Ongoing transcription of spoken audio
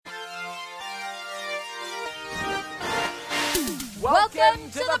Welcome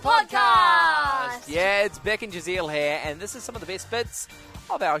to the podcast! Yeah, it's Beck and Jazeel here, and this is some of the best bits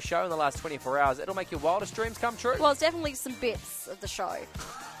of our show in the last 24 hours. It'll make your wildest dreams come true. Well, it's definitely some bits of the show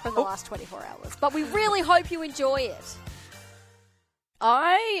from the last 24 hours, but we really hope you enjoy it.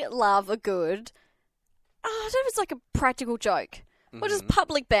 I love a good, I don't know if it's like a practical joke, or just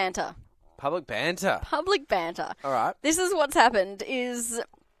public banter. Public banter. Public banter. All right. This is what's happened is...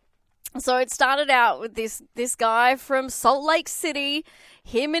 So it started out with this guy from Salt Lake City.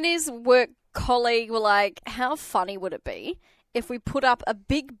 Him and his work colleague were like, how funny would it be if we put up a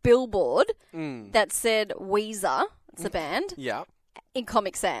big billboard that said Weezer, it's a band, Yeah. in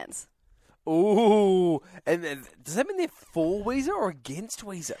Comic Sans? Ooh. And does that mean they're for Weezer or against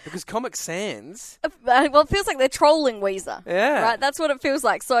Weezer? Because Comic Sans... Well, it feels like they're trolling Weezer. Yeah. Right? That's what it feels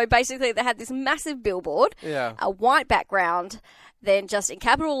like. So basically they had this massive billboard, Yeah. a white background, then just in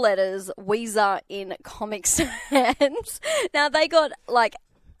capital letters, Weezer in Comic Sans. Now they got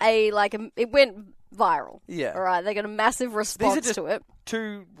it went viral. Yeah. All right. They got a massive response to it.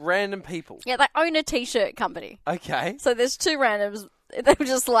 Two random people. Yeah, they own a t-shirt company. Okay. So there's two randoms. They were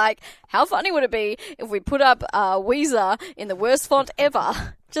just like, how funny would it be if we put up Weezer in the worst font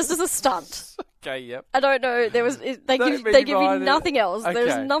ever, just as a stunt? Okay, yep. I don't know. They give you nothing else. Okay.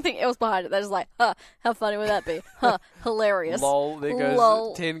 There's nothing else behind it. They're just like, how funny would that be? Hilarious. Lol, there goes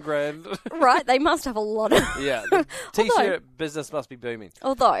Lol. 10 grand. Right? They must have a lot of... Yeah, the t-shirt business must be booming.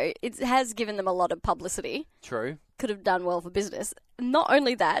 Although, it has given them a lot of publicity. True. Could have done well for business. Not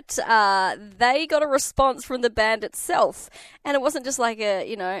only that, they got a response from the band itself. And it wasn't just like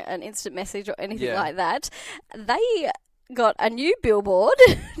an instant message or anything like that. They got a new billboard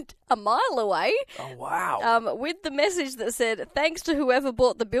a mile away. Oh, wow. With the message that said, thanks to whoever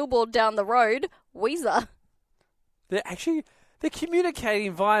bought the billboard down the road, Weezer. They're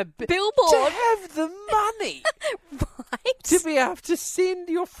communicating via billboard. To have the money. Right? To be able to send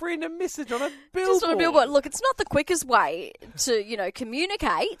your friend a message on a billboard. Just on a billboard. Look, it's not the quickest way to,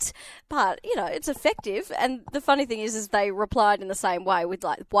 communicate, but, it's effective. And the funny thing is they replied in the same way with,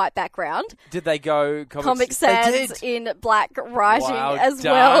 white background. Did they go Comic Sans in black writing as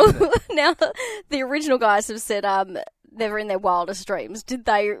done. well. Now, the original guys have said they're in their wildest dreams. Did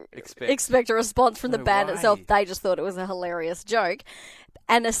they expect a response from the band itself? They just thought it was a hilarious joke.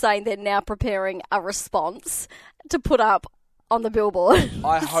 And are saying they're now preparing a response to put up on the billboard.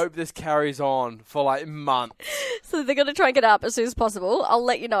 I hope this carries on for months. So they're going to try and get it up as soon as possible. I'll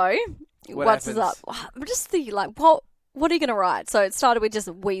let you know what's up. Just think, what are you going to write? So it started with just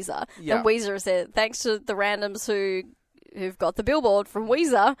Weezer. Yeah. And Weezer said, thanks to the randoms who've got the billboard from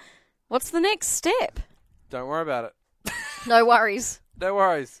Weezer, what's the next step? Don't worry about it. No worries. No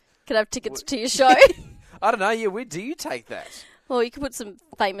worries. Can I have tickets to your show? I don't know. Yeah, where do you take that? Well, you could put some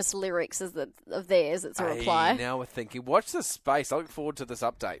famous lyrics of theirs as a reply. Now we're thinking. Watch this space. I look forward to this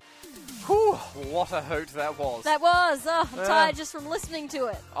update. Whew, what a hoot that was. That was. Oh, I'm tired just from listening to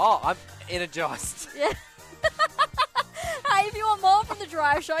it. Oh, I'm energized. Yeah. Hey, if you want more from The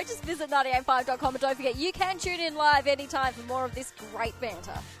Drive Show, just visit 985.com and don't forget you can tune in live anytime for more of this great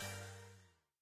banter.